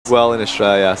well in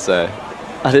Australia, so...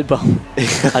 I did well.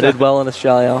 I did well in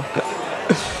Australia.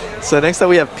 So next up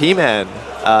we have P-Man.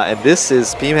 And this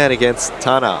is P-Man against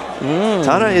Tana.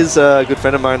 Tana is a good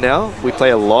friend of mine now. We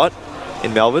play a lot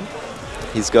in Melbourne.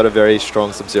 He's got a very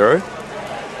strong Sub-Zero.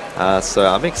 So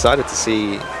I'm excited to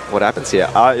see what happens here.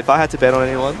 If I had to bet on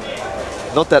anyone,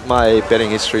 not that my betting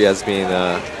history has been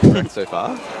correct so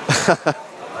far,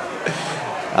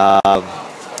 I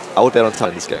would bet on Tana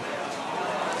in this game.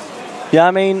 Yeah,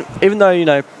 I mean, even though, you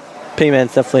know,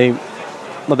 P-Man's definitely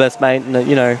my best mate and,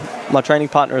 you know, my training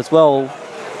partner as well,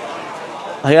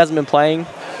 he hasn't been playing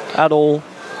at all.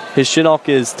 His Shinnok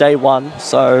is day 1,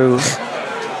 so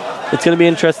it's going to be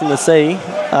interesting to see.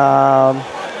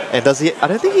 And does he? I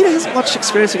don't think he has much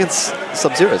experience against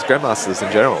Sub-Zeros, Grandmasters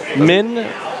in general. Min,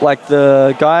 like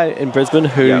the guy in Brisbane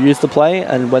who used to play,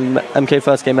 and when MK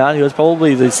first came out, he was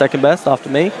probably the second best after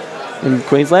me in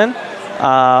Queensland.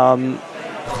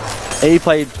 He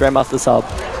played Grandmaster Sub.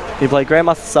 He played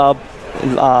Grandmaster Sub,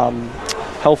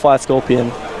 Hellfire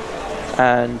Scorpion,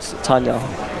 and Tanya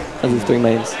as his 3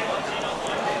 mains.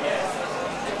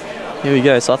 Here we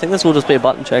go. So I think this will just be a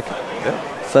button check.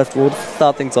 First of all, to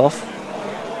start things off.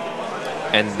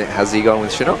 And has he gone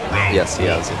with Shinnok? Yes, he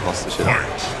has. He lost the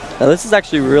Shinnok. Now this is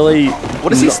actually really... What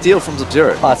does he steal from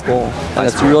Sub-Zero? Ice Ball. And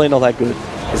it's really not that good.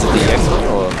 Is it the X one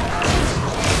or...?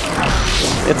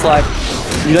 It's like,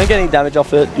 you don't get any damage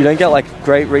off it. You don't get like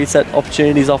great reset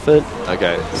opportunities off it.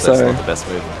 Okay, so that's not the best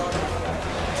move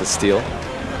to steal.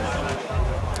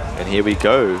 And here we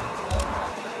go.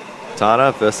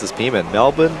 Tana versus P-Man.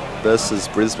 Melbourne versus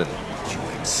Brisbane. You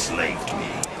enslaved me.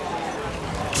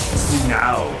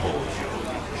 Now hold your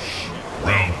wish.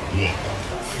 Round 1,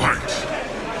 fight.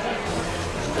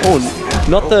 Oh,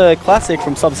 not the classic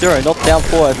from Sub-Zero, not down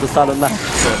 4 at the start of the match.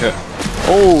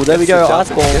 Oh, there we go, Ice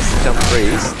Ball. Jump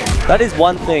freeze. That is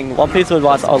one thing, one piece of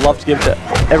advice I would love to give to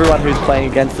everyone who's playing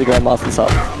against the Grandmaster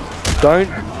Sub. Don't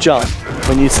jump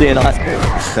when you see an Ice Ball.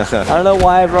 I don't know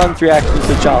why everyone's reaction is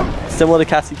to jump. Similar to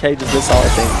Cassie Cage's missile, I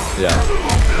think. Yeah.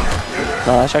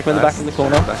 Nice, Shack in the back in the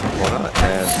corner. Back in the corner,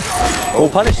 and... We'll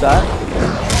punish that.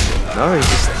 No, he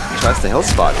just tries to hell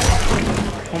spot.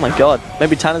 Oh my god,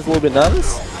 maybe Tana's a little bit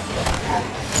nervous?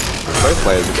 Both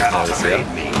players are a bit nervous here.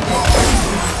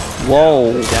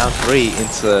 Whoa. Down 3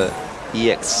 into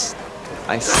EX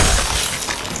Ice.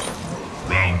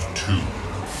 Round 2,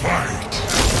 fight.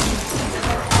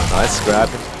 Nice grab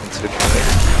into the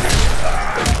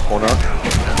corner.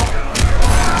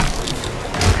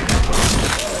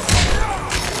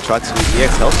 Tried to do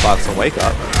EX health sparks on wake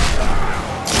up.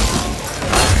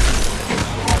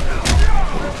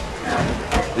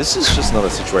 This is just not a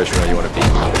situation where you want to be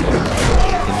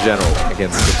in general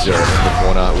against Sub-Zero in the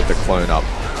corner with the clone up.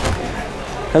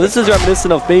 Now this is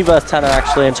reminiscent of me versus Tana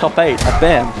actually in top 8 at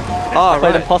BAM. I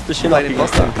played Imposter Shinnok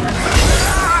against him.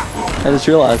 I just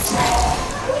realised.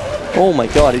 Oh my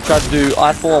god, he tried to do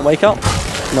Ice Ball and wake up.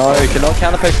 No, he cannot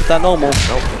counterpick with that normal.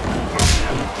 Nope.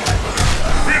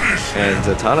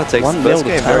 And Tana takes the first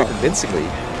game very convincingly.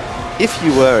 If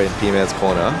you were in P-Man's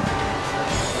corner,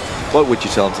 what would you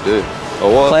tell him to do?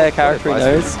 Or play a character he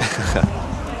knows.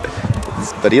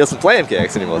 But he doesn't play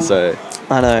MKX anymore, so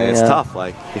I know, it's tough.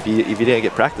 Like if you didn't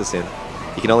get practice in,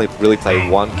 you can only really play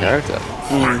one character.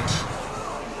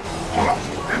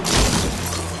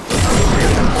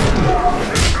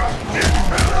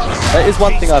 That is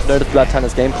one thing I've noticed about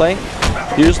Tana's gameplay.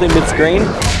 Usually mid-screen,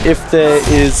 if there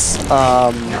is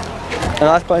an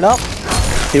ice bone up,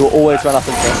 he will always run up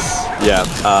and press. Yeah,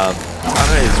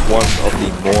 Tana is one of the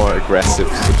more aggressive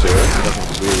Sub-Zeros. He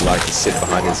doesn't really like to sit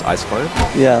behind his ice clone.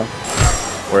 Yeah.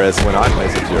 Whereas when I play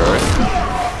Sub-Zero,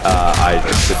 I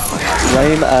just sit behind.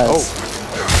 Lame as.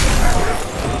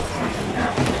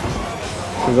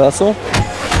 Reversal.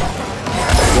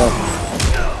 Yeah.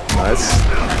 Nice.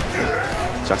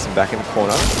 Jackson back in the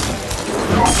corner.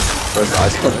 First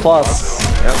ice clone. Plus.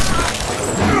 Yep.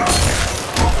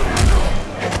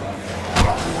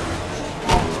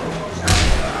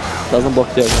 Doesn't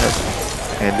block the overhead.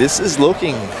 And this is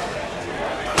looking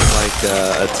like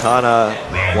a Tana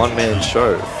one-man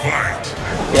show.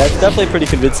 Yeah, it's definitely pretty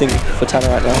convincing for Tana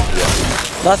right now.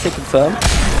 Yeah. Nice to confirm.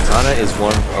 Tana is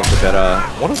one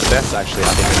of the best actually,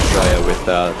 I think, in Australia with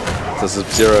the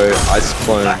Sub-Zero ice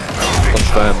clone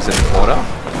confirms in the corner.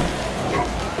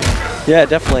 Yeah,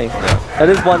 definitely. Yeah. That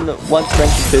is one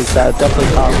strength of his that definitely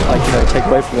can't take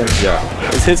away from him. Yeah.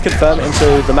 It's his confirm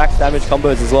into the max damage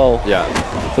combos as well. Yeah.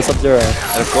 For Sub-Zero.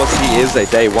 And of course he is a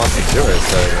day 1 Sub-Zero,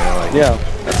 so yeah.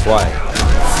 That's why.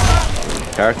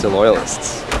 Character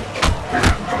loyalists.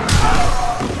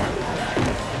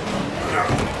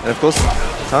 And of course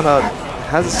Tana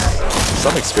has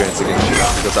some experience against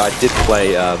Shinnok because I did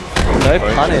play. No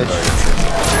punish.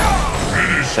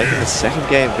 Taking the second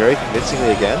game very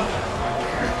convincingly again.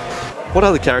 What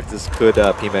other characters could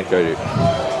P-Man go to?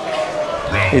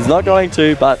 He's not going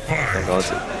to, but Not going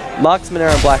to. Marksman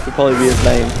Aaron Black would probably be his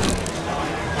main.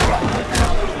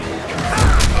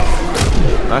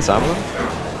 Nice armor.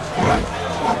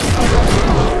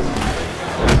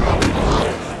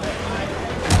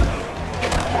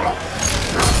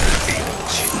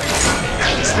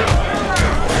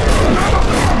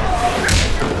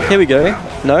 Here we go.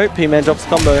 No, P-Man drops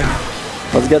combo.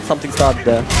 Let's get something started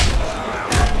there.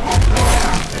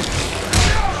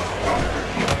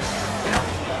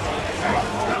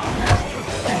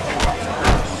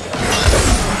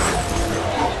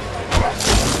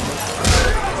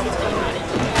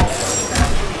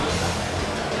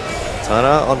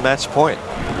 Tana on match point. I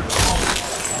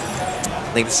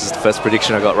think this is the first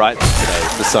prediction I got right today,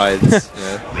 besides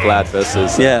Vlad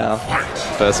versus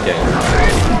first game.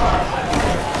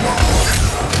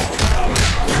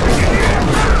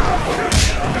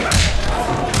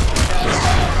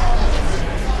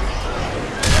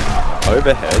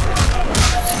 Overhead.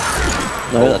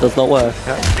 No, that does not work.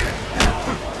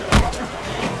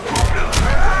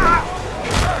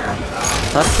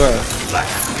 Nice throw.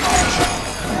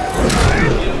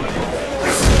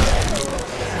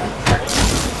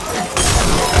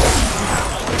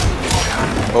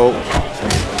 Oh.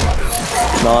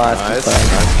 Nice.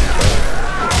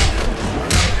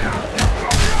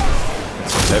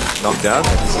 Knocked down.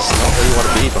 This is not where you want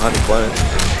to be behind the clone.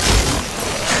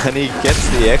 And he gets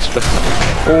the extra.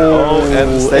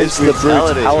 And saves the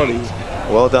brutality.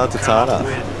 Well done to Tana.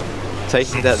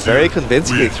 Taking that very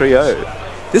convincingly 3-0.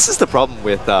 This is the problem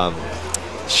with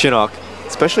Shinnok,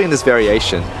 especially in this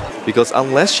variation, because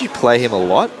unless you play him a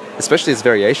lot, especially his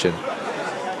variation,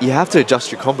 you have to adjust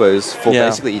your combos for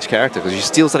basically each character because you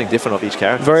steal something different off each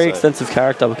character. Very extensive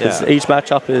character because each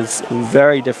matchup is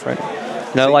very different.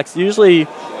 You know, like usually,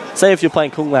 say if you're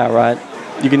playing Kung Lao, right?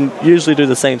 You can usually do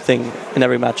the same thing in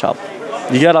every matchup.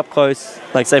 You get up close,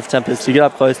 like say for Tempest, you get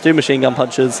up close, do machine gun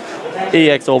punches,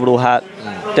 EX orbital hat,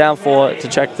 down 4 to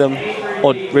check them,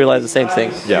 or relay the same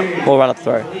thing. Yeah. Or run up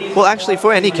throw. Well, actually,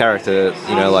 for any character,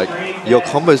 you know, like your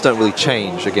combos don't really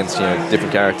change against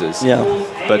different characters. Yeah.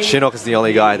 But Shinnok is the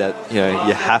only guy that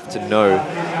you have to know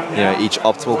each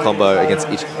optimal combo against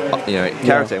each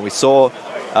character. And we saw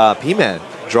P-Man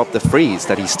drop the freeze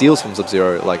that he steals from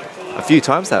Sub-Zero like a few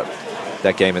times that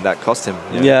game, and that cost him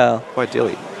quite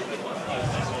dearly.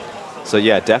 So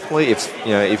yeah, definitely if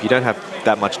you don't have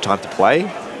that much time to play,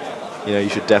 you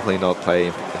should definitely not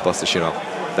play Buster Shinnok.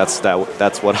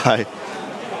 That's what I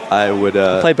would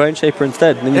play Bone Shaper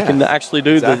instead, and then you can actually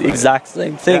do the exact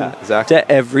same thing to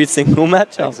every single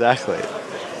matchup. Exactly.